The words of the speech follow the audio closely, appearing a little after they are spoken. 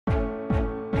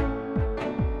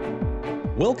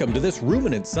Welcome to this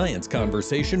ruminant science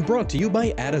conversation brought to you by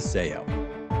Adiseo.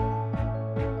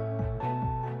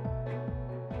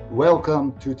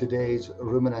 Welcome to today's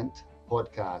Ruminant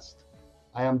podcast.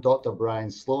 I am Dr.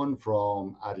 Brian Sloan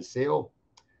from Adiseo.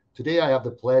 Today I have the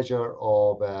pleasure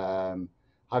of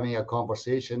having a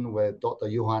conversation with Dr.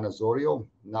 Johan Osorio,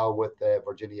 now with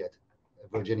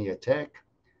Virginia Tech.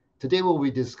 Today we'll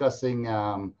be discussing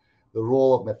the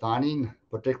role of methionine,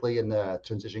 particularly in the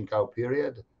transition cow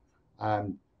period.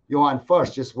 Johan,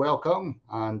 first, just welcome.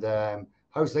 And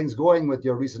how's things going with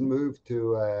your recent move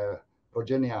to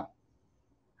Virginia?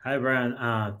 Hi, Brian.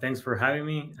 Thanks for having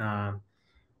me.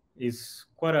 It's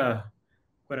quite a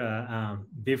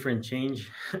different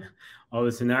change of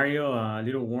the scenario. A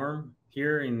little warm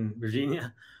here in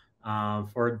Virginia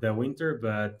for the winter,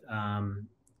 but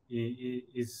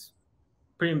it's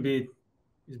pretty big.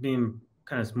 It's been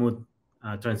kind of smooth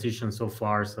transition so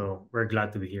far, so we're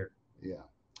glad to be here.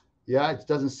 Yeah, it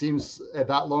doesn't seem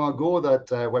that long ago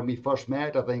that when we first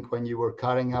met, I think when you were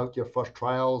carrying out your first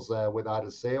trials with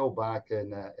Adiseo back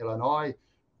in Illinois,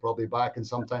 probably back in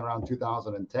sometime around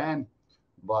 2010.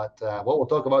 But what we'll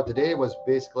talk about today was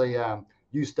basically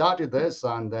you started this,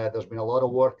 and there's been a lot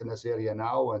of work in this area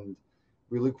now, and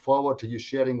we look forward to you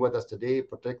sharing with us today,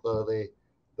 particularly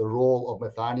the role of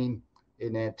methionine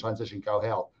in transition cow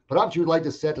health. Perhaps you'd like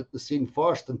to set the scene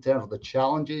first in terms of the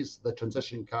challenges the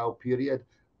transition cow period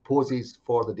poses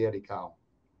for the dairy cow.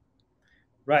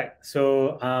 Right.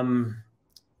 So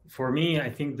for me, I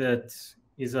think that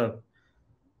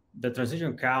the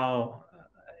transition cow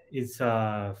is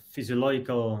a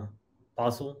physiological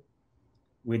puzzle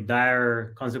with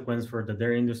dire consequence for the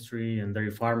dairy industry and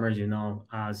dairy farmers. You know,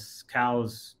 as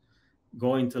cows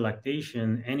go into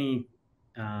lactation, any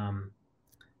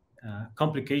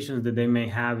complications that they may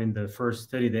have in the first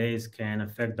 30 days can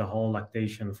affect the whole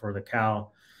lactation for the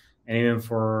cow. And even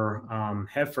for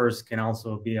heifers can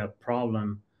also be a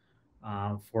problem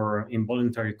for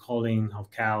involuntary culling of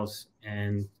cows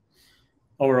and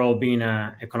overall being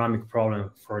an economic problem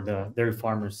for the dairy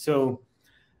farmers. So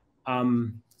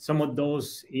some of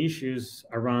those issues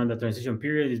around the transition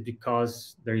period is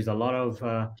because there is a lot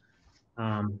of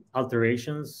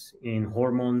alterations in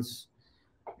hormones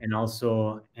and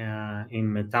also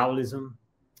in metabolism.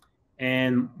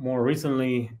 And more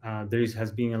recently, there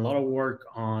has been a lot of work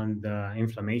on the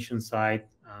inflammation side.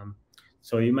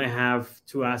 So you might have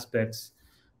two aspects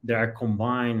that are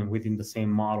combined within the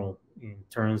same model in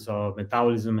terms of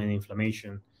metabolism and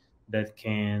inflammation that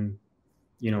can,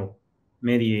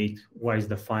 mediate what is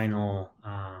the final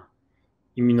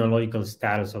immunological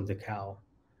status of the cow.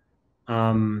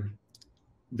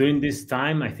 During this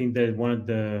time, I think that one of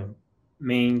the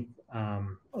main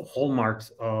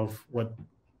hallmarks of what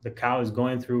the cow is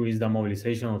going through is the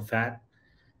mobilization of fat,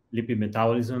 lipid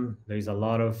metabolism. There is a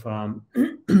lot of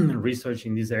research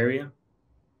in this area.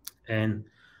 And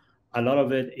a lot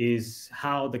of it is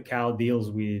how the cow deals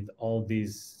with all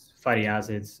these fatty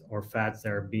acids or fats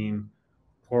that are being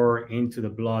poured into the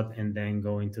blood and then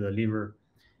go into the liver.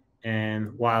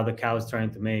 And while the cow is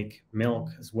trying to make milk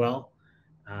as well,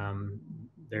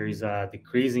 there is a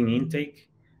decreasing intake.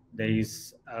 There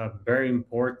is a very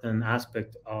important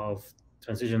aspect of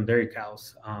transition dairy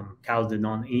cows. Cows that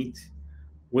don't eat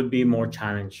would be more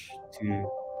challenged to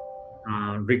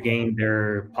regain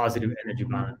their positive energy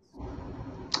balance.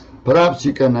 Perhaps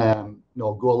you can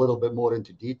go a little bit more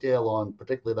into detail on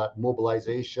particularly that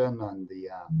mobilization and the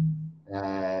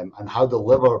and how the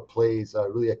liver plays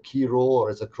really a key role,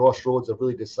 or is a crossroads of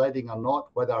really deciding or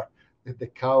not whether the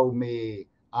cow may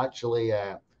actually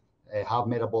have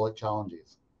metabolic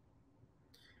challenges.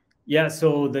 Yeah.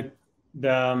 So the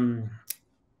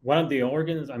one of the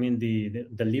organs, I mean,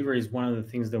 the liver is one of the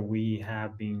things that we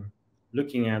have been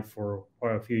looking at for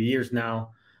quite a few years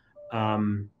now,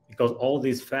 because all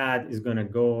this fat is going to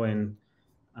go and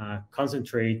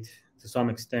concentrate to some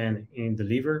extent in the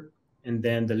liver. And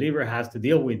then the liver has to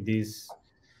deal with this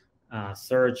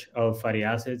surge of fatty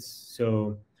acids.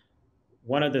 So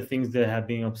one of the things that have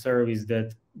been observed is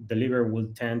that the liver will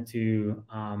tend to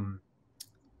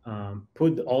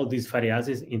put all these fatty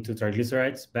acids into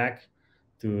triglycerides back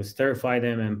to sterify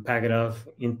them and pack it off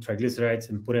in triglycerides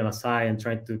and put them aside and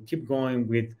try to keep going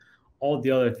with all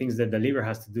the other things that the liver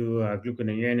has to do,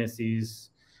 gluconeogenesis,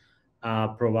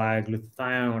 provide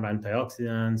glutathione or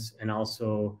antioxidants, and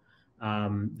also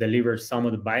deliver some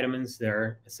of the vitamins that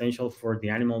are essential for the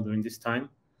animal during this time.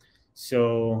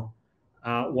 So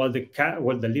while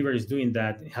the liver is doing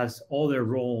that, it has other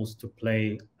roles to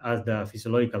play at the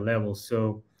physiological level.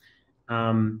 So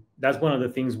that's one of the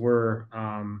things where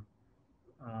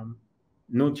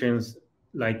nutrients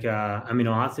like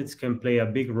amino acids can play a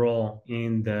big role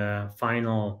in the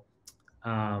final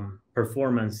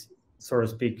performance, so to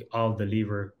speak, of the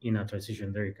liver in a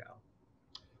transition dairy cow.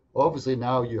 Obviously,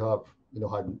 now you have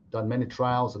had done many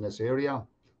trials in this area,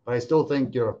 but I still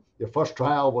think your first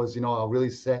trial was really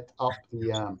set up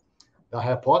the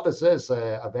hypothesis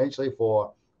eventually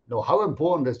for how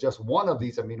important is just one of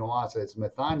these amino acids,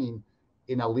 methionine,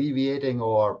 in alleviating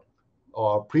or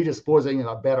predisposing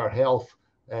a better health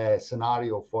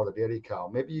scenario for the dairy cow.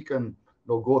 Maybe you can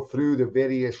go through the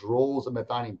various roles that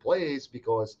methionine plays,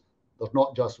 because there's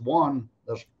not just one,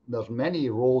 there's many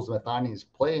roles methionine is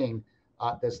playing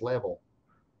at this level.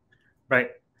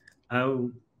 Right.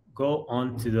 I'll go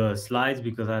on to the slides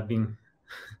because I've been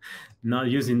not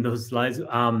using those slides.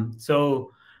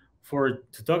 So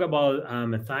to talk about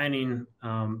methionine,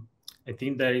 I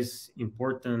think that is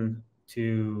important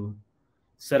to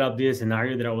set up this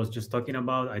scenario that I was just talking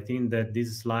about. I think that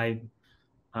this slide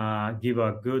give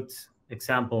a good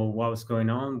example of what was going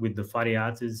on with the fatty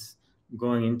acids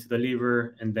going into the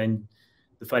liver, and then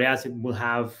the fatty acid will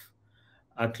have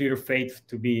a clear fate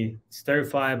to be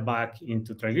esterified back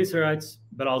into triglycerides,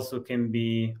 but also can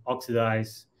be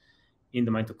oxidized in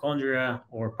the mitochondria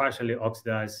or partially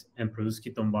oxidized and produce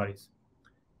ketone bodies.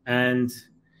 And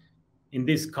in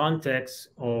this context,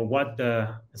 or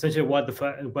essentially what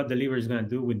the liver is going to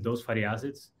do with those fatty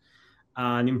acids,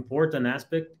 an important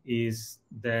aspect is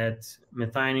that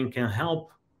methionine can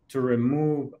help to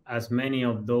remove as many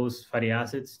of those fatty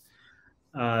acids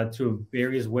through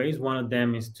various ways. One of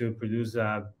them is to produce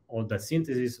all the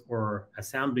synthesis or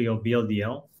assembly of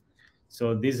VLDL.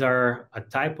 So these are a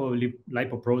type of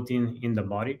lipoprotein in the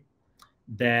body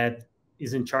that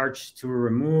is in charge to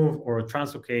remove or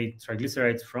translocate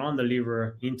triglycerides from the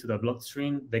liver into the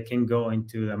bloodstream. They can go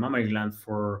into the mammary gland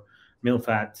for milk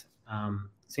fat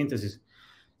synthesis.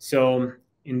 So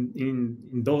in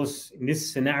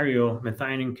this scenario,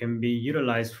 methionine can be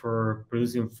utilized for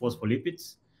producing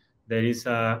phospholipids. That is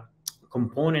a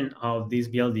component of this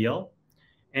VLDL,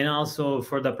 and also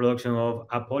for the production of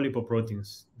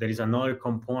apolipoproteins. That is another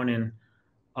component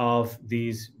of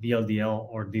this VLDL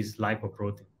or this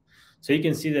lipoprotein. So you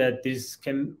can see that this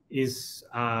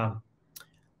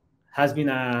has been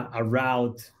a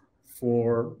route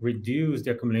for reduce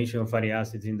the accumulation of fatty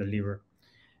acids in the liver.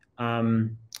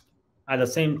 At the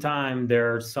same time,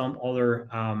 there are some other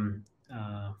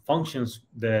functions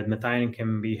that methionine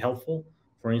can be helpful.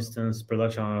 For instance,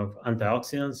 production of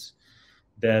antioxidants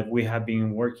that we have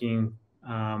been working,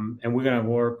 and we're going to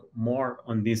work more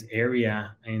on this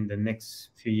area in the next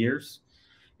few years.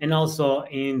 And also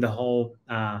in the whole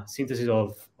synthesis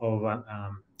of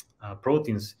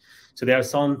proteins. So there are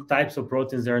some types of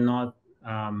proteins that are not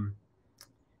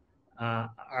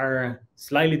are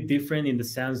slightly different in the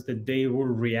sense that they will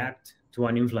react to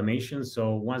an inflammation.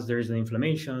 So once there is an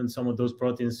inflammation, some of those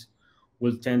proteins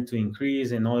will tend to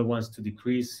increase and other ones to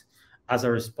decrease as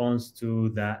a response to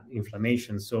that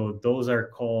inflammation. So those are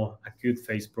called acute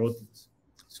phase proteins.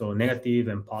 So negative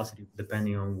and positive,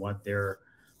 depending on what their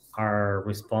are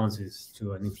responses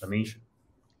to an inflammation.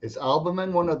 Is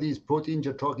albumin one of these proteins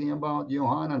you're talking about,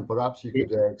 Johan? And perhaps you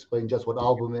could explain just what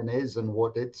albumin is and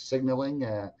what it's signaling.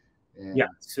 Yeah,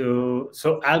 so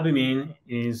albumin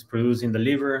is produced in the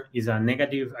liver, is a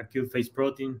negative acute phase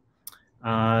protein.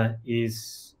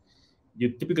 You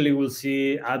typically will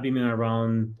see albumin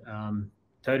around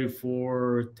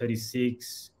 34,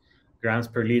 36 grams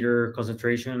per liter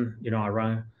concentration,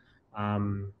 around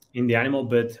in the animal,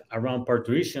 but around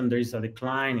parturition, there is a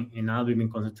decline in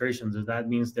albumin concentration. So that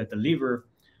means that the liver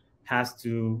has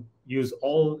to use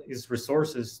all its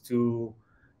resources to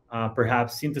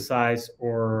perhaps synthesize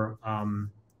or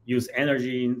use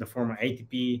energy in the form of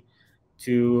ATP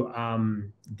to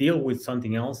deal with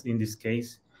something else, in this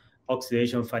case,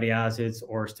 oxidation of fatty acids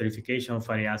or esterification of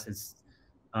fatty acids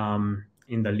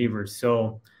in the liver.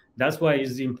 So that's why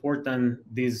it's important,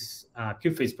 these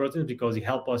acute phase proteins, because it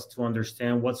helps us to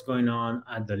understand what's going on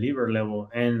at the liver level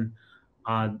and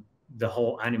the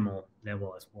whole animal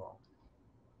level as well.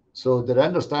 So did I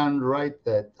understand right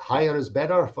that higher is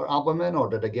better for albumin, or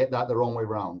did I get that the wrong way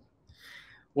around?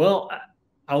 Well,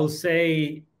 I would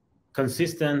say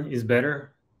consistent is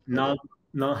better, not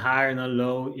higher, not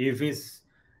low. If it's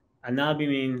an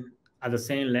albumin at the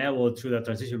same level through the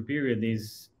transition period,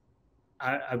 is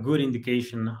a good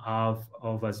indication of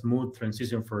a smooth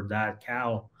transition for that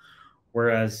cow.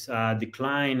 Whereas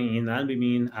decline in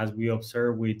albumin, as we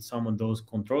observe with some of those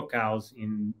control cows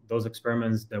in those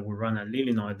experiments that we run at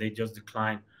Illinois, they just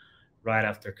decline right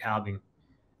after calving,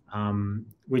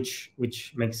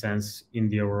 which makes sense in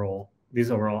the overall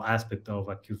aspect of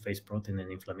acute phase protein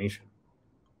and inflammation.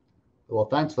 Well,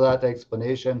 thanks for that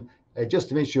explanation. Just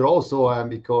to make sure also,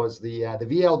 because the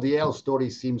VLDL story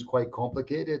seems quite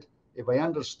complicated. If I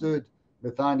understood,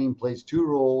 methionine plays two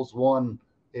roles. One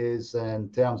is in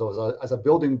terms of as a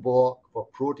building block for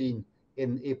protein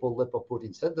in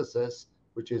apolipoprotein synthesis,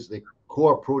 which is the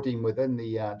core protein within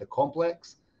the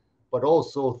complex, but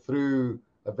also through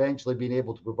eventually being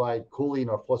able to provide choline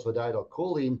or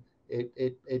phosphatidylcholine,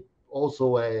 it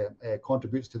also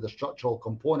contributes to the structural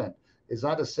component. Is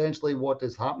that essentially what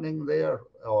is happening there,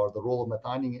 or the role of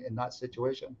methionine in that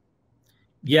situation?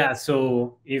 Yeah,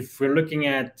 so if we're looking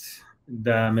at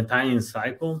the methionine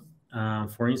cycle,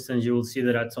 for instance, you will see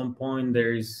that at some point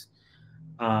there is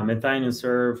methionine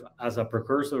serve as a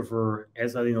precursor for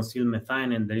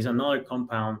S-adenosylmethionine, and there is another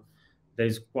compound that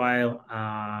is quite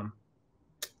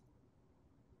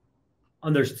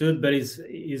understood, but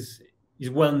is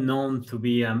well known to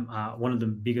be one of the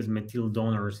biggest methyl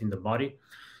donors in the body.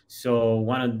 So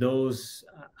one of those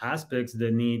aspects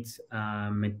that needs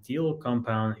methyl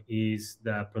compound is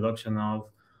the production of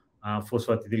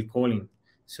phosphatidylcholine.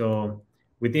 So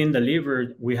within the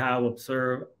liver, we have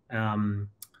observed in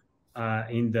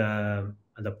the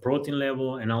protein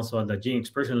level and also at the gene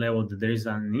expression level that there is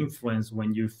an influence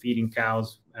when you're feeding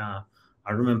cows a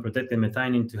rumen-protected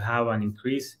methionine to have an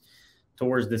increase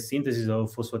towards the synthesis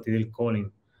of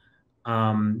phosphatidylcholine.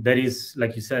 That is,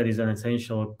 like you said, is an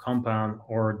essential compound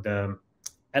or the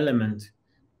element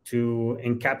to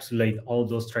encapsulate all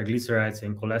those triglycerides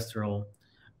and cholesterol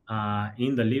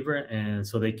in the liver, and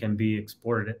so they can be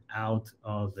exported out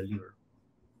of the liver.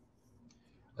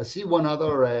 I see one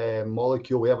other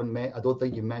molecule we haven't I don't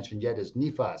think you mentioned yet is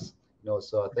NEFAs.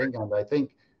 So I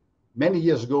think many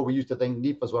years ago we used to think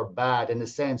NEFAs were bad in the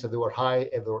sense if they were high,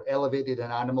 if they were elevated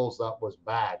in animals, that was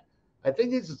bad. I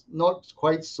think it's not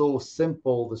quite so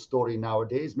simple, the story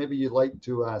nowadays. Maybe you'd like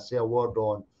to say a word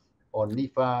on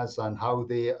NEFAs and how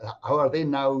are they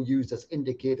now used as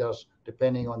indicators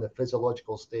depending on the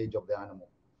physiological stage of the animal.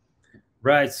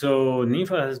 Right. So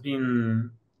NEFA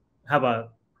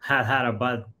has had a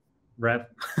bad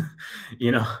rep,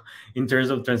 in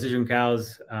terms of transition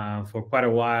cows for quite a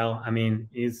while. I mean,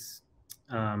 it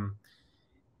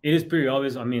is pretty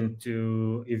obvious. I mean,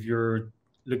 if you're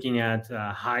looking at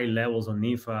high levels of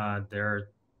NEFA, they're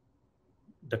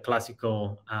the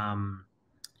classical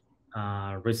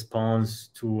response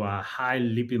to a high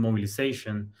lipid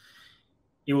mobilization.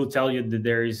 It will tell you that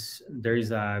there is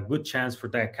a good chance for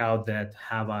that cow that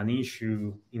have an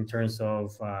issue in terms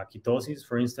of ketosis,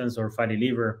 for instance, or fatty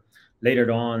liver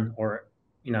later on or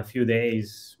in a few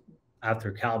days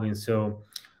after calving. So,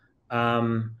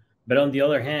 but on the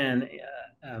other hand,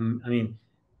 I mean,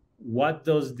 what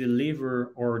does the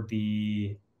liver or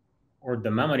the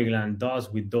mammary gland does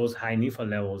with those high NEFA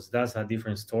levels? That's a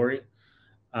different story.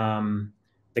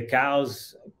 The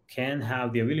cows can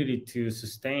have the ability to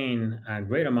sustain a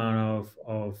great amount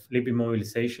of lipid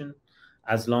mobilization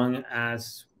as long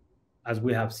as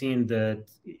we have seen that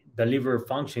the liver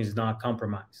function is not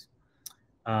compromised.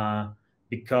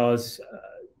 Because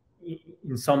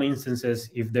in some instances,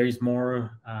 if there is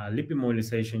more lipid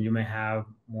mobilization, you may have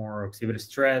more oxidative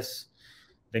stress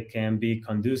that can be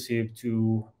conducive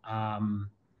to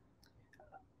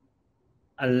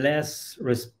a less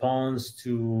response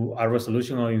to a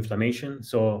resolution of inflammation.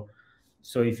 So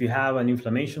if you have an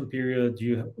inflammation period,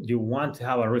 you want to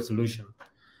have a resolution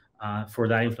for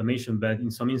that inflammation. But in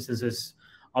some instances,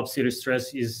 oxidative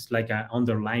stress is like an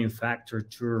underlying factor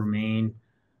to remain,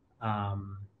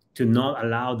 to not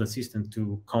allow the system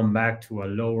to come back to a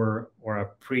lower or a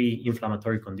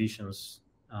pre-inflammatory conditions,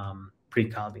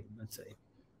 pre-calving, let's say.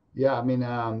 Yeah, I mean,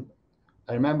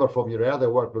 I remember from your earlier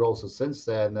work, but also since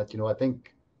then, that I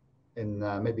think in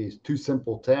maybe two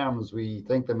simple terms, we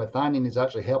think the methionine is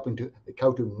actually helping the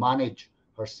cow to manage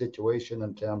her situation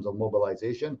in terms of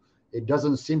mobilization. It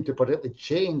doesn't seem to particularly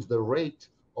change the rate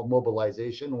of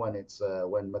mobilization when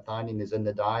when methionine is in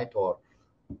the diet or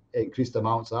increased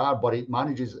amounts are, but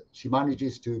she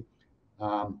manages to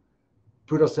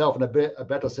put herself in a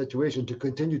better situation to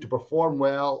continue to perform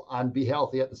well and be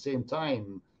healthy at the same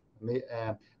time.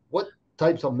 What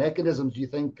types of mechanisms do you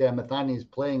think methionine is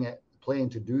playing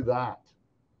to do that?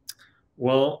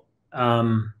 Well,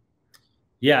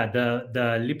 yeah, the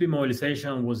lipid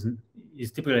mobilization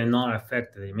is typically not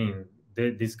affected. I mean,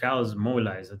 these cows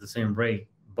mobilize at the same rate,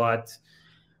 but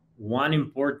one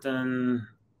important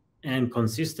and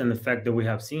consistent effect that we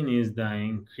have seen is the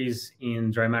increase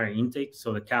in dry matter intake.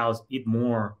 So the cows eat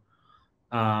more,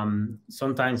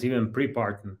 sometimes even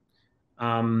pre-partum.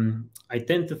 I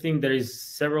tend to think there is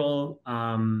several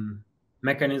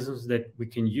mechanisms that we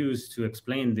can use to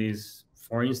explain this.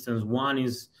 For instance, one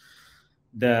is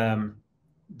the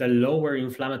the lower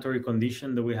inflammatory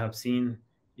condition that we have seen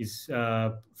is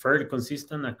fairly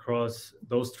consistent across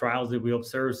those trials that we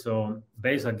observed. So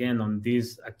based again on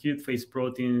these acute phase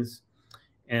proteins,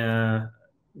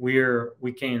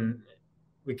 we can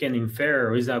infer,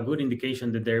 or is a good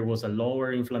indication that there was a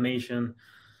lower inflammation.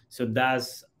 So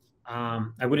that's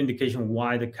a good indication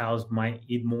why the cows might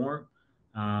eat more.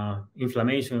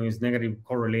 Inflammation is negatively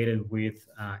correlated with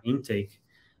intake,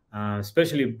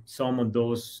 especially some of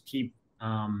those key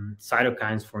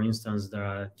cytokines, for instance,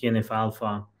 the TNF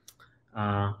alpha,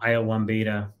 IL-1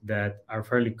 beta, that are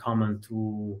fairly common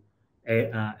to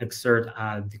exert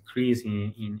a decrease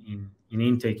in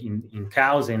intake in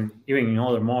cows and even in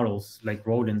other models like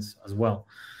rodents as well.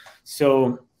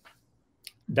 So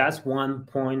that's one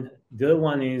point. The other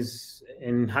one is,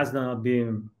 and has not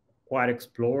been quite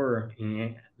explored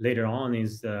later on,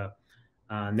 is the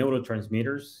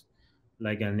neurotransmitters,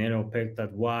 like a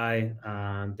neuropeptide Y.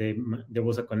 There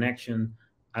was a connection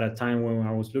at a time when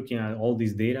I was looking at all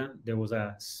this data. There was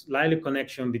a slightly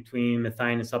connection between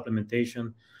methionine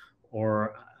supplementation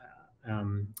or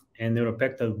and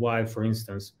neuropeptide Y, for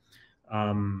instance.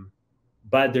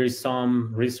 But there is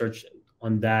some research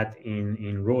on that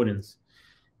in rodents.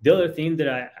 The other thing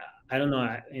that I don't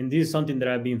know, and this is something that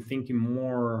I've been thinking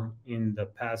more in the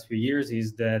past few years,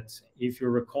 is that if you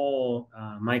recall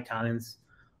Mike Allen's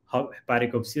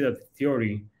hepatic oxidative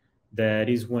theory, that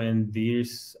is when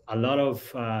there's a lot of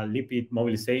lipid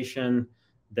mobilization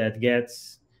that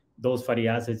gets those fatty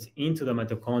acids into the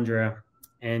mitochondria,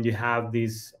 and you have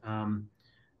this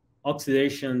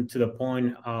oxidation to the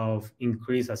point of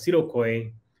increased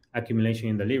acetyl-CoA accumulation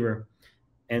in the liver.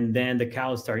 And then the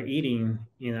cows start eating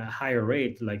in a higher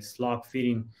rate, like slog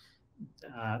feeding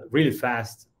really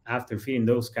fast after feeding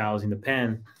those cows in the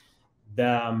pen.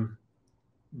 The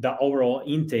overall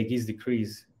intake is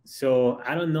decreased. So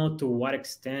I don't know to what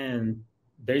extent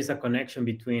there is a connection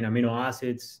between amino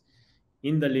acids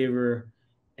in the liver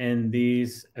and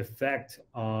this effect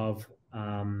of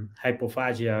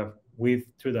hypophagia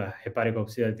through the hepatic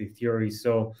oxidative theory.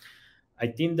 So I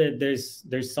think that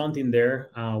there's something there.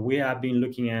 We have been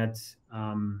looking at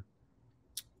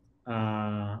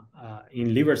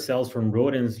in liver cells from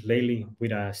rodents lately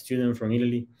with a student from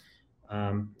Italy,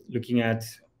 looking at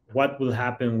what will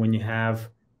happen when you have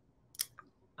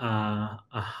a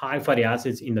high fatty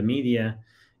acids in the media,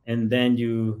 and then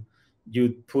you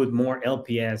put more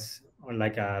LPS, or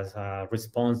like as a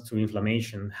response to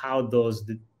inflammation. How is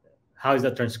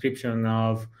the transcription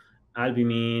of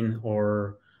albumin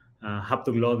or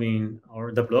haptoglobin,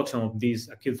 or the production of these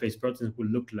acute phase proteins, will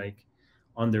look like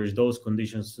under those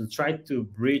conditions, to try to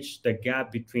bridge the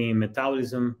gap between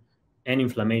metabolism and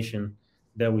inflammation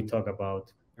that we talked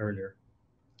about earlier.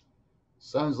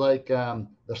 Sounds like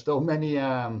there's still many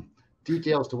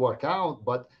details to work out,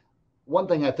 but one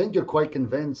thing I think you're quite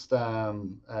convinced that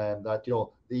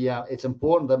it's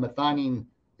important that methionine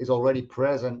is already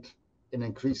present in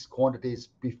increased quantities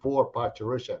before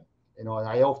parturition. And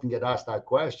I often get asked that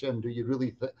question: do you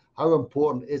really? How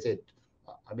important is it?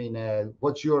 I mean,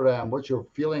 what's your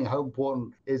feeling? How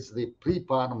important is the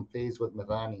prepartum phase with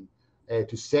methionine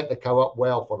to set the cow up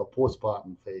well for the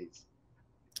postpartum phase?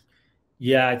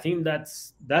 Yeah, I think that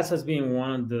has been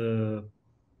one of the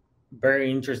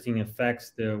very interesting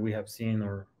effects that we have seen,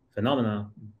 or phenomena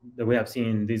that we have seen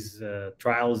in these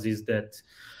trials, is that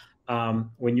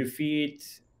when you feed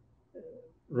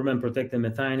rumen-protected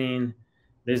methionine,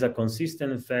 there's a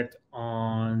consistent effect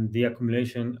on the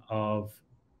accumulation of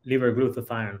liver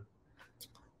glutathione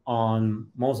on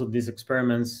most of these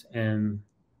experiments. And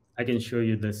I can show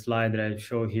you the slide that I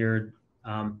show here.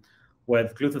 Where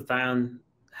glutathione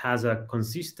has a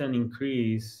consistent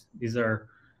increase. These are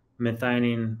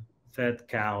methionine-fed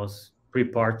cows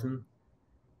prepartum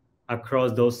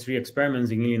across those 3 experiments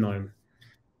in Illinois.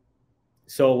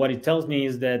 So what it tells me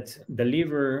is that the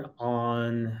liver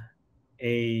on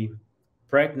a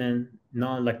pregnant,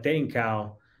 non-lactating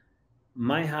cow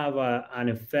might have an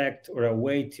effect or a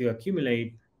way to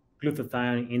accumulate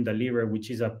glutathione in the liver, which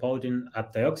is a potent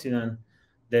antioxidant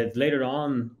that later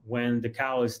on, when the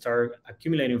cows start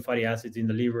accumulating fatty acids in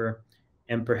the liver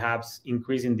and perhaps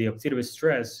increasing the oxidative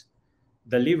stress,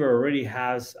 the liver already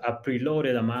has a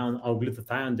preloaded amount of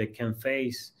glutathione that can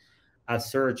face a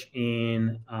surge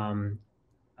in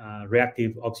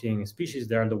reactive oxygen species.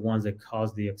 They are the ones that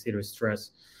cause the oxidative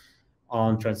stress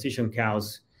on transition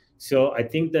cows. So I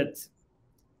think that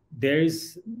there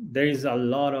is a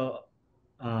lot of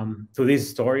to this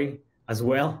story as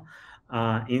well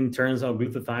in terms of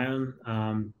glutathione.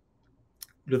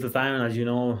 Glutathione, as you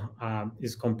know,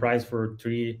 is comprised for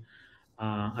 3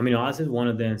 amino acids. One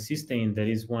of them, cysteine, that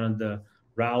is one of the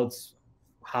routes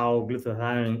how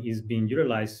glutathione is being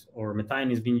utilized, or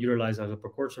methionine is being utilized as a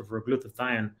precursor for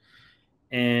glutathione.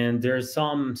 And there are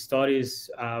some studies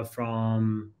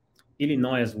from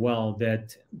Illinois as well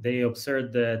that they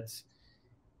observed that,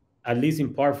 at least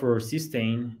in part, for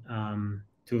cysteine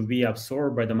to be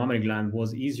absorbed by the mammary gland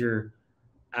was easier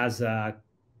as a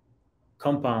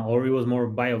compound, or it was more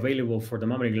bioavailable for the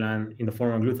mammary gland in the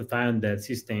form of glutathione than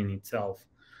cysteine itself.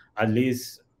 At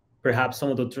least, perhaps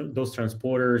some of those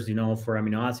transporters, for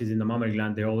amino acids in the mammary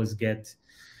gland, they always get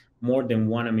more than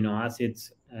one amino acid,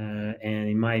 and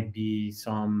it might be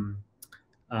some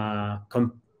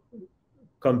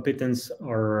competence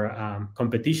or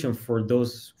competition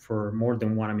for more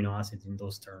than one amino acid in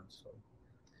those terms. So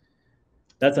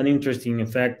that's an interesting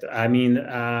effect. I mean,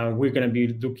 we're going to be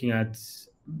looking at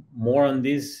more on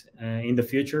this in the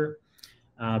future.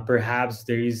 Perhaps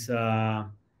there is a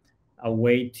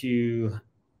way to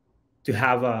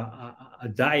have a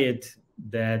diet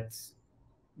that,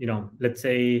 let's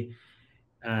say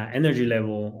energy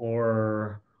level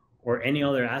or any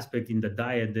other aspect in the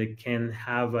diet that can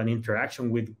have an interaction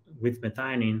with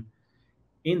methionine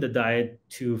in the diet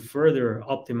to further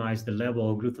optimize the level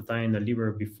of glutathione in the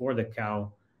liver before the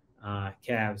cow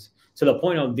calves. So the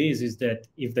point of this is that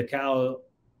if the cow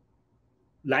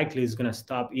likely is going to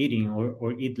stop eating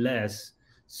or eat less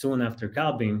soon after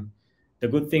calving, the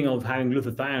good thing of having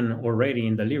glutathione already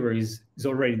in the liver is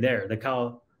already there. The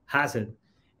cow has it.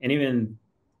 And even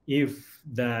if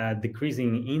the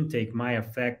decreasing intake might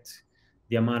affect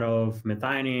the amount of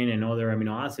methionine and other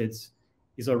amino acids,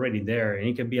 is already there, and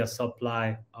it can be a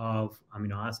supply of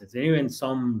amino acids. And even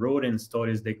some rodent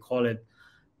studies, they call it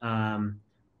a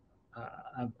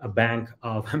bank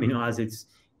of amino acids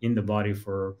in the body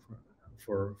for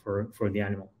the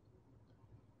animal.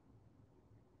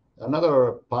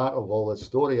 Another part of all this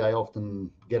story I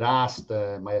often get asked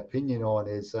my opinion on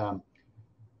is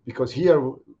because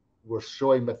here we're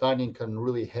showing methionine can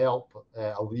really help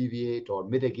alleviate or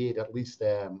mitigate at least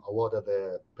a lot of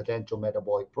the potential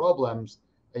metabolic problems.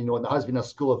 And, there has been a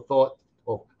school of thought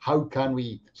of how can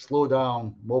we slow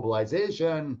down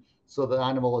mobilization so the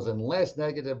animal is in less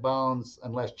negative balance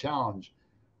and less challenge.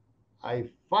 I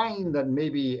find that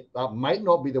maybe that might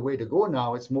not be the way to go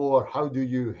now. It's more, how do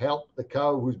you help the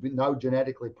cow who's been now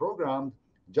genetically programmed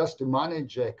just to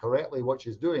manage correctly what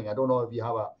she's doing? I don't know if you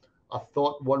have a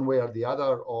thought one way or the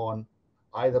other on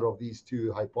either of these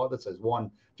two hypotheses.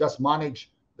 One, just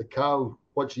manage the cow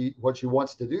what she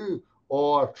wants to do,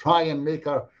 or try and make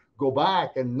her go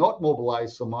back and not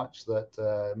mobilize so much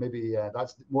that maybe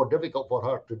that's more difficult for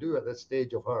her to do at this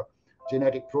stage of her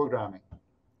genetic programming.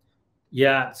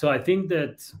 Yeah, so I think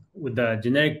that with the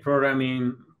genetic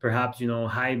programming, perhaps,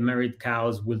 high merit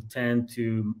cows will tend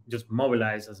to just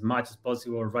mobilize as much as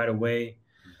possible right away.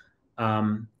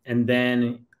 And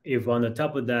then if on the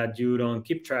top of that, you don't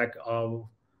keep track of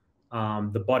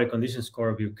the body condition score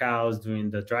of your cows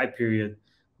during the dry period,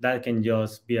 that can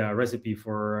just be a recipe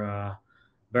for a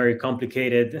very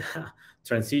complicated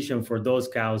transition for those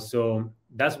cows. So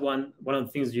that's one of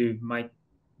the things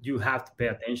you have to pay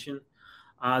attention.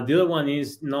 The other one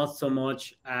is not so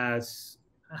much as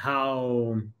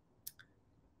how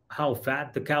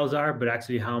fat the cows are, but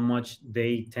actually how much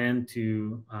they tend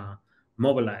to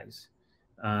mobilize.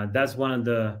 That's one of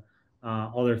the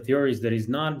other theories, that is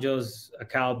not just a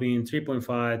cow being 3.5,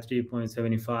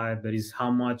 3.75, but is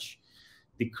how much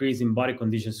decrease in body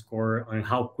condition score and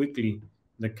how quickly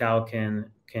the cow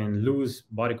can lose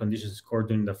body condition score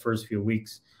during the first few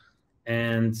weeks.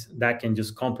 And that can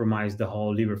just compromise the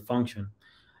whole liver function.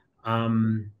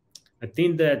 I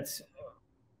think that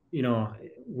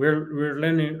we're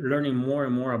learning more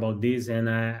and more about this.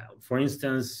 And for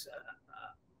instance,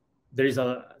 there is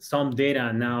some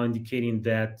data now indicating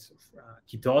that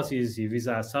ketosis, if it's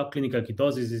a subclinical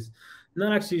ketosis, is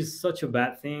not actually such a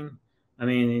bad thing. I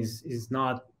mean, it's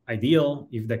not ideal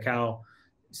if the cow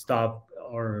stop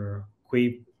or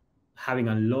quit having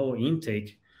a low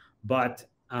intake, but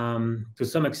to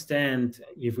some extent,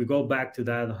 if we go back to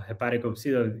that hepatic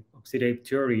oxidative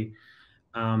theory,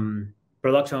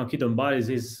 production of ketone bodies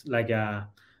is like a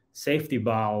safety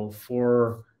valve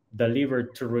for the liver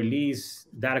to release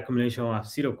that accumulation of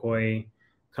acetyl-CoA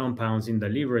compounds in the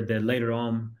liver that later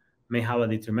on may have a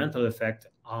detrimental effect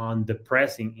on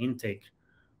depressing intake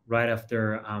right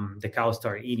after the cows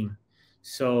start eating.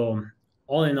 So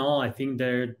all in all, I think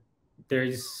there's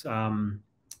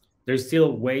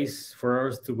still ways for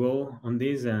us to go on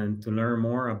this and to learn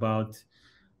more about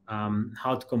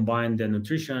how to combine the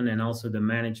nutrition and also the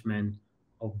management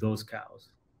of those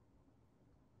cows.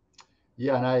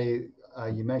 Yeah,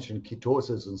 and you mentioned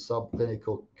ketosis and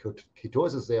subclinical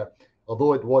ketosis there,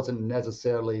 although it wasn't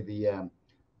necessarily the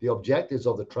the objectives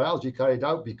of the trials you carried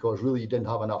out because really you didn't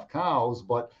have enough cows.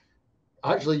 But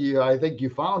actually, I think you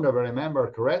found, if I remember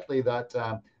correctly, that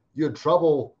you had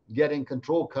trouble getting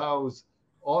control cows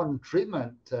on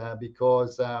treatment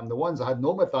because the ones that had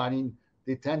no methionine,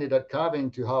 they tended at calving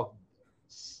to have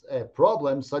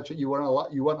problems such that you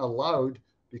weren't allowed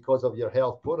because of your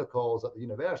health protocols at the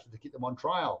university to keep them on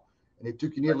trial. And it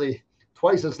took you nearly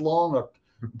twice as long or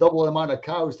double the amount of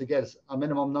cows to get a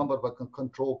minimum number of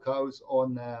control cows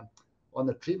on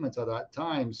the treatments at that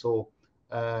time. So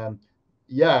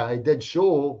yeah, it did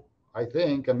show, I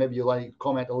think, and maybe you like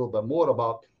comment a little bit more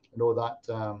about that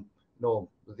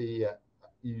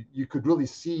you could really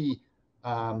see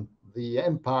the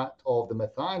impact of the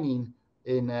methionine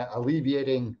in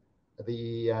alleviating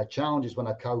the challenges when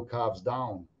a cow calves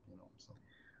down. So.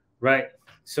 Right.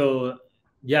 So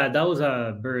yeah, that was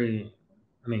a very,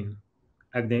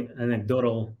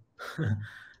 anecdotal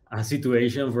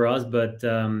situation for us, but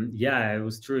yeah, it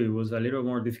was true. It was a little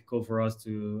more difficult for us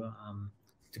to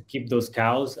keep those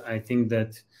cows. I think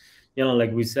that,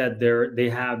 like we said, they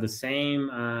have the same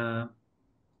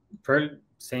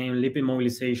same lipid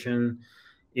mobilization.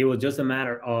 It was just a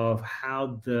matter of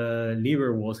how the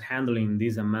liver was handling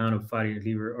this amount of fatty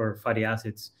liver or fatty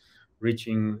acids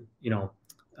reaching, the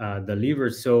liver.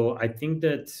 So I think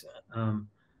that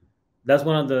that's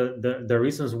one of the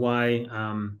reasons why,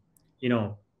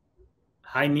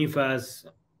 high NIFAS,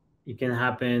 it can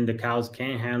happen. The cows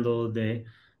can handle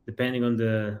depending on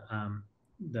the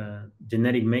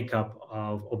genetic makeup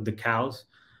of the cows,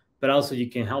 but also you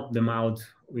can help them out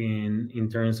in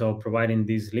terms of providing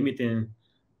these limiting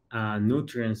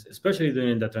nutrients, especially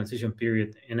during the transition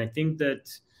period. And I think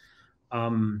that,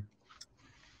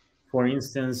 for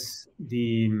instance,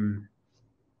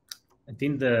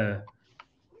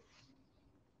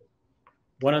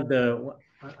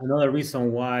 another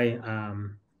reason why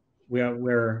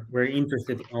we're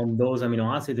interested on those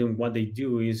amino acids and what they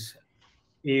do is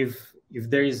if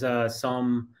there is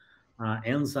some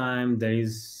enzyme that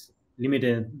is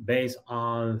limited based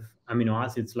on amino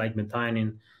acids like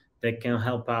methionine that can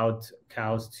help out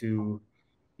cows to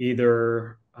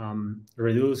either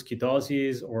reduce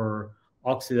ketosis or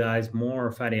oxidize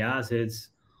more fatty acids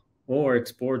or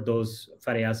export those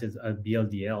fatty acids as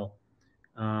VLDL,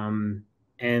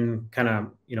 and kind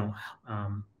of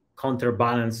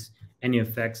counterbalance any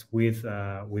effects with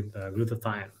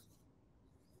glutathione.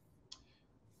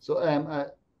 So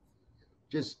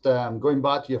just going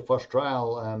back to your first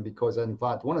trial, because in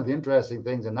fact one of the interesting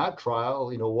things in that trial,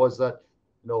 was that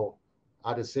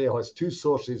Adiceo has two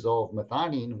sources of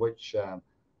methionine which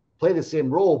play the same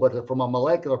role, but from a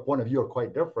molecular point of view are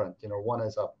quite different. One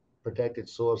is a protected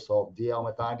source of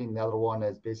DL-methionine, the other one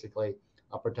is basically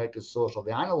a protected source of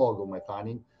the analog of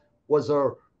methionine. Was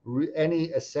there any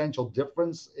essential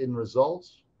difference in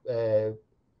results,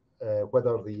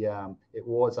 whether it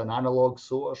was an analog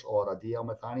source or a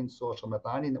DL-methionine source of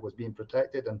methionine that was being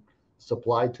protected and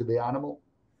supplied to the animal?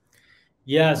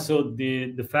 Yeah, so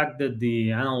the fact that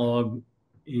the analog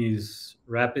is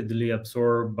rapidly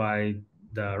absorbed by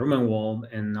the rumen wall,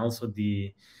 and also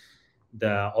the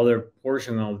other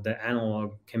portion of the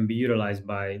analog can be utilized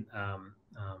by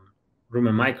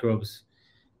rumen microbes,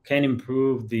 can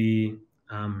improve the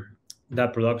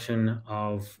production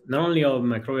of not only of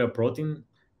microbial protein,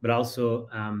 but also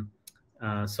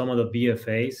some of the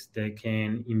BFAs that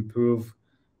can improve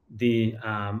the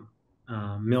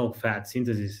milk fat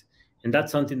synthesis. And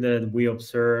that's something that we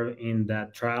observe in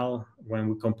that trial when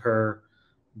we compare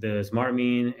the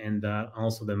SmartMin and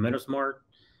also the MetaSmart.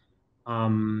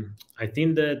 I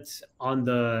think that on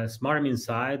the SmartMin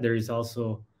side, there is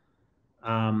also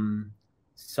some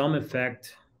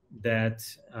effect that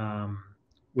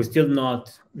we're still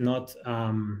not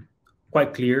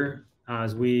quite clear,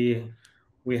 as we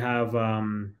have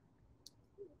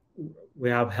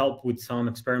helped with some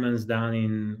experiments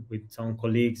done with some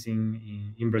colleagues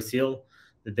in Brazil,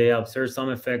 that they observed some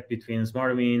effect between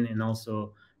SmartMin and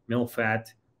also milk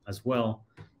fat as well.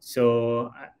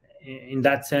 So in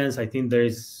that sense, I think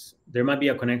there might be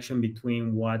a connection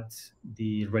between what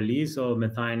the release of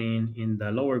methionine in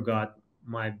the lower gut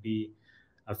might be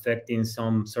affecting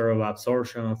some sort of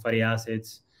absorption of fatty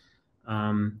acids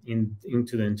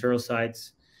into the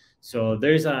enterocytes. So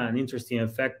there's an interesting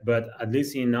effect, but at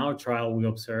least in our trial, we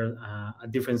observed a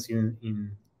difference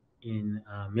in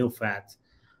milk fat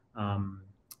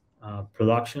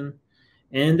production,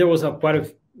 and there was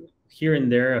here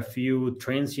and there a few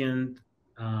transient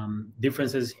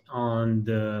differences on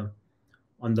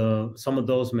some of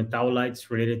those metabolites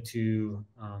related to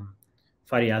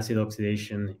fatty acid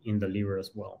oxidation in the liver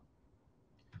as well.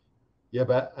 Yeah,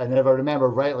 but I never remember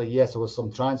rightly. Yes, there was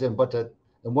some transient, but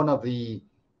And one of the,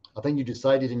 I think you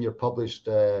decided in your published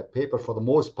paper for the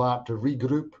most part to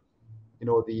regroup,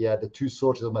 the two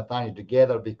sources of methionine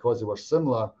together because they were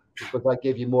similar, because that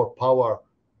gave you more power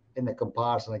in the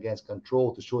comparison against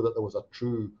control to show that there was a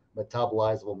true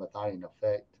metabolizable methionine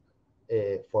effect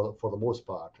for the most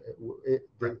part.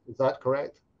 Is that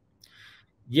correct?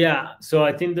 Yeah. So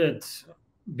I think that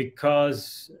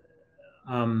because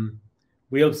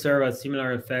we observe a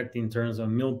similar effect in terms of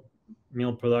milk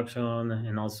production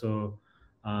and also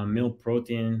milk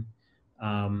protein,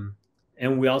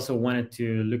 and we also wanted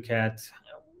to look at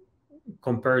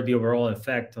compare the overall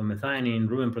effect of methionine,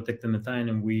 rumen-protected methionine,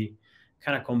 and we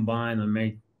kind of combine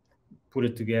and put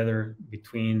it together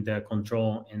between the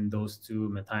control and those two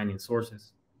methionine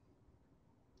sources.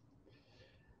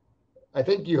 I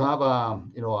think you have a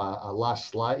last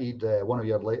slide, one of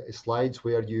your slides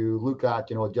where you look at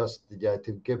just to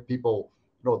give people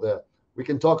we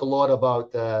can talk a lot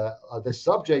about the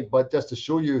subject, but just to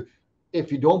show you if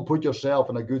you don't put yourself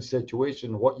in a good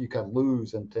situation, what you can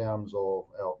lose in terms of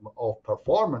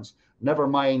performance. Never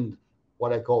mind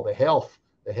what I call the health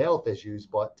issues.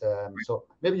 But so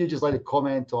maybe you just like to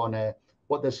comment on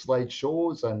what this slide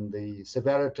shows and the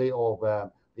severity of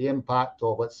the impact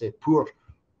of, let's say, poor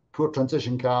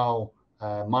transition cow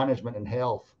management and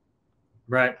health.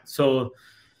 Right. So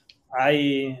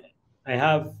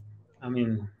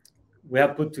we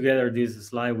have put together this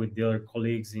slide with the other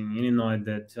colleagues in Illinois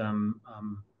that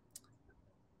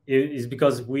is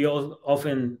because we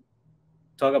often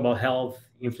talk about health,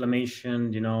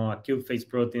 inflammation, acute phase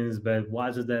proteins, but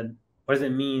what does it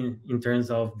mean in terms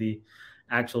of the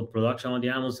actual production of the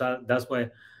animals? That's why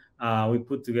we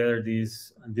put together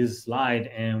this slide,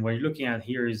 and what you're looking at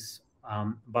here is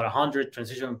about 100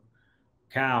 transition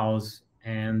cows,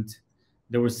 and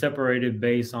they were separated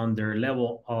based on their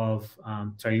level of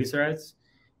triglycerides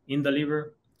in the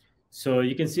liver. So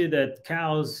you can see that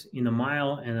cows in a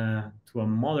mild and to a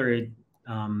moderate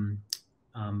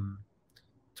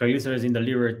triglycerides in the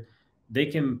liver, they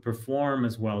can perform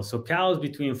as well. So cows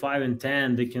between 5 and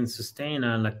 10, they can sustain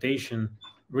a lactation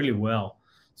really well.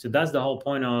 So that's the whole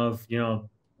point of,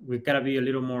 we've got to be a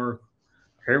little more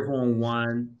careful on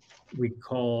one we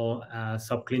call a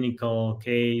subclinical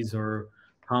case, or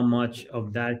how much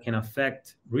of that can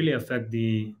really affect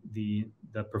the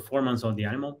performance of the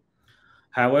animal.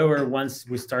 However, once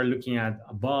we start looking at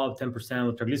above 10%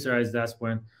 of triglycerides, that's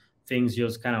when things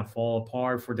just kind of fall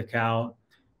apart for the cow,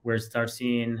 where it starts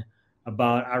seeing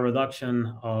about a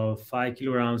reduction of 5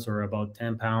 kilograms or about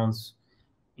 10 pounds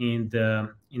in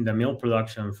the milk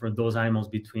production for those animals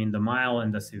between the mild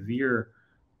and the severe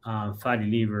fatty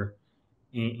liver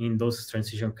in those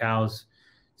transition cows.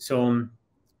 So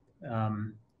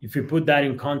if you put that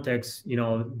in context,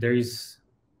 there is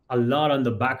a lot on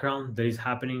the background that is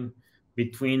happening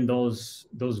between those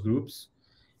groups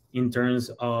in terms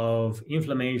of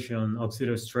inflammation,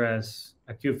 oxidative stress,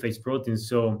 acute phase proteins.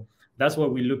 So that's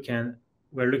what we're looking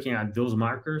at those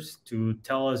markers to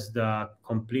tell us the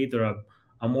complete or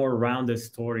a more rounded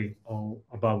story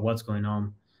about what's going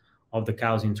on of the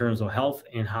cows in terms of health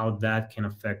and how that can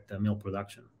affect the milk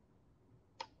production.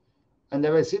 And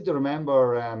I seem to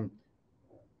remember,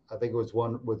 I think it was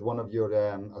with one of your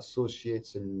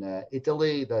associates in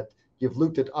Italy, that you've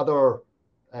looked at other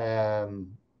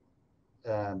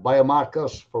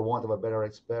biomarkers, for want of a better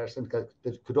expression,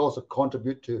 that could also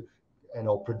contribute to,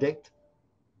 predict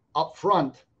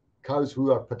upfront cows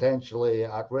who are potentially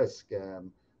at risk.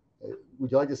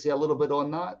 Would you like to say a little bit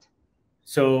on that?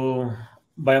 So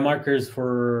biomarkers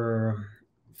for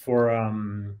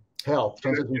health,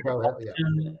 transition cow health,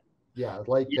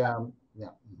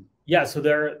 So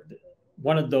there,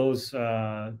 one of those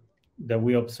that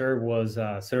we observed was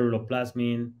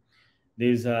ceruloplasmin.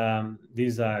 These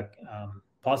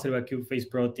positive acute phase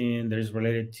protein that is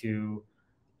related to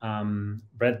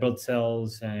red blood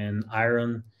cells and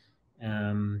iron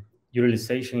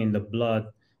utilization in the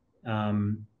blood.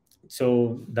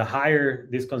 So the higher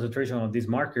this concentration of this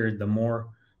marker, the more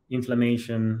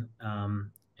inflammation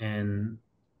and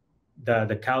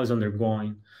the cow is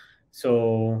undergoing.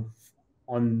 So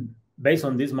based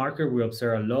on this marker, we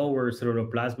observe a lower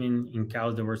ceruloplasmin in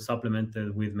cows that were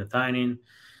supplemented with methionine.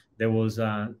 There was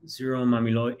serum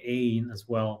amyloid A as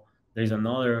well. There's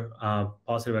another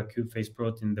positive acute phase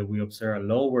protein that we observe a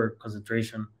lower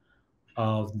concentration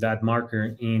of that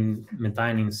marker in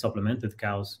methionine supplemented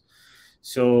cows.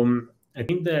 So I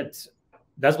think that's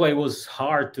why it was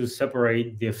hard to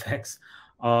separate the effects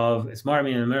of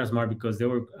SmartAmine and MetaSmart, because they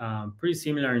were pretty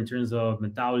similar in terms of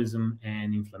metabolism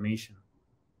and inflammation.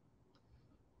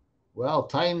 Well,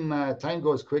 time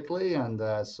goes quickly, and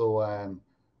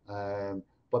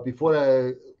but before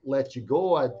I let you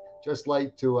go, I'd just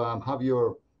like to have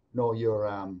your,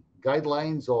 your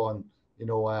guidelines on,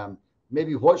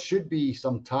 maybe what should be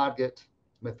some target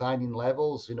methionine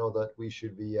levels, that we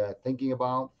should be thinking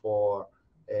about for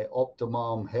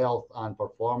optimum health and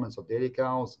performance of dairy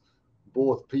cows,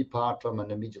 both prepartum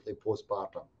and immediately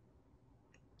postpartum.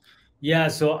 Yeah,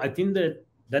 so I think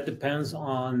that depends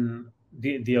on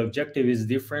the objective is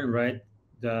different, right?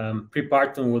 The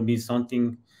prepartum would be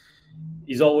something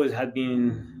is always had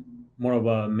been more of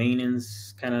a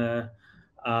maintenance kind of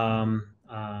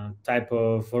type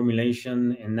of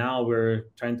formulation, and now we're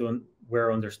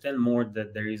understand more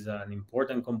that there is an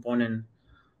important component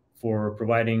for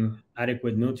providing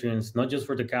adequate nutrients, not just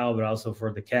for the cow but also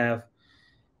for the calf.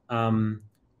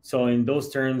 So in those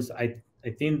terms, I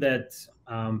think that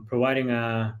providing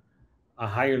a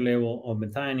higher level of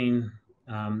methionine,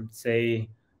 say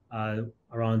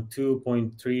around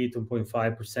 2.3,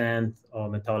 2.5%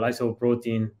 of metabolizable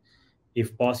protein,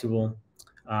 if possible,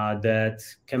 that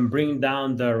can bring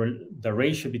down the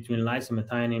ratio between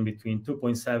lysine between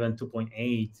 2.7,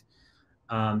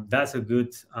 2.8. That's a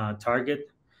good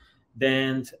target.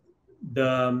 Then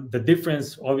the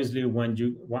difference, obviously, when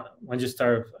you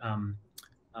start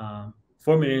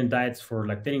formulating diets for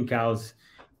lactating cows,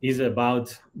 is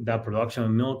about the production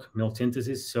of milk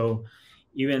synthesis. So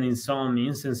even in some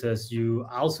instances, you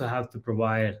also have to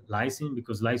provide lysine,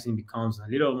 because lysine becomes a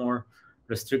little more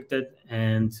restricted.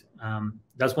 And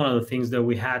that's one of the things that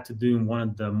we had to do in one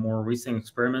of the more recent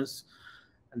experiments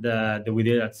that we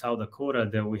did at South Dakota,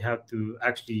 that we have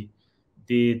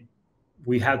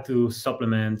to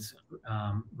supplement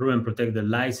rumen-protected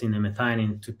lysine and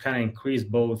methionine to kind of increase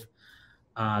both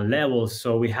levels.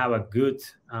 So we have a good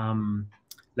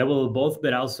level of both,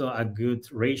 but also a good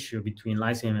ratio between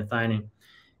lysine and methionine.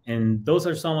 And those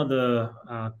are some of the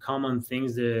common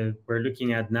things that we're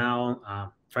looking at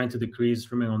now, trying to decrease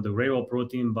rumen on the variable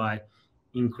protein by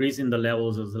increasing the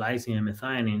levels of lysine and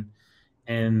methionine,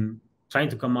 and trying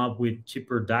to come up with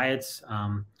cheaper diets.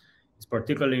 It's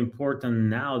particularly important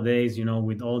nowadays,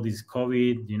 with all this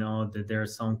COVID, that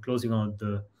there's some closing of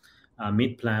the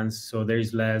meat plants, so there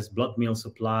is less blood meal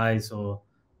supply, so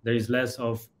there is less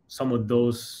of some of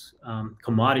those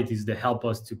commodities that help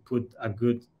us to put a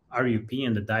good RUP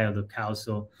in the diet of the cow.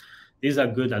 So these are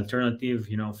good alternative,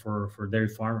 for dairy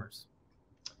farmers.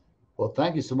 Well,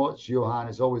 thank you so much, Johan.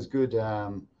 It's always good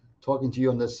talking to you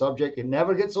on this subject. It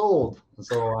never gets old.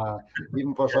 So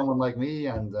even for someone like me,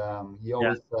 and you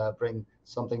always bring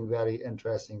something very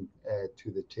interesting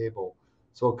to the table.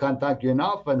 So can't thank you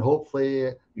enough, and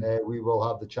hopefully we will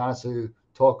have the chance to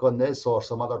talk on this or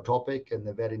some other topic in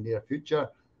the very near future.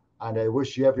 And I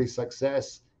wish you every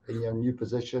success in your new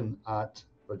position at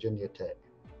Virginia Tech.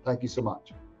 Thank you so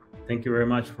much. Thank you very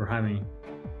much for having me.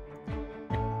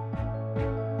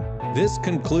 This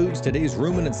concludes today's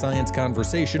Ruminant Science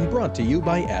Conversation, brought to you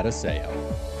by Adiseo.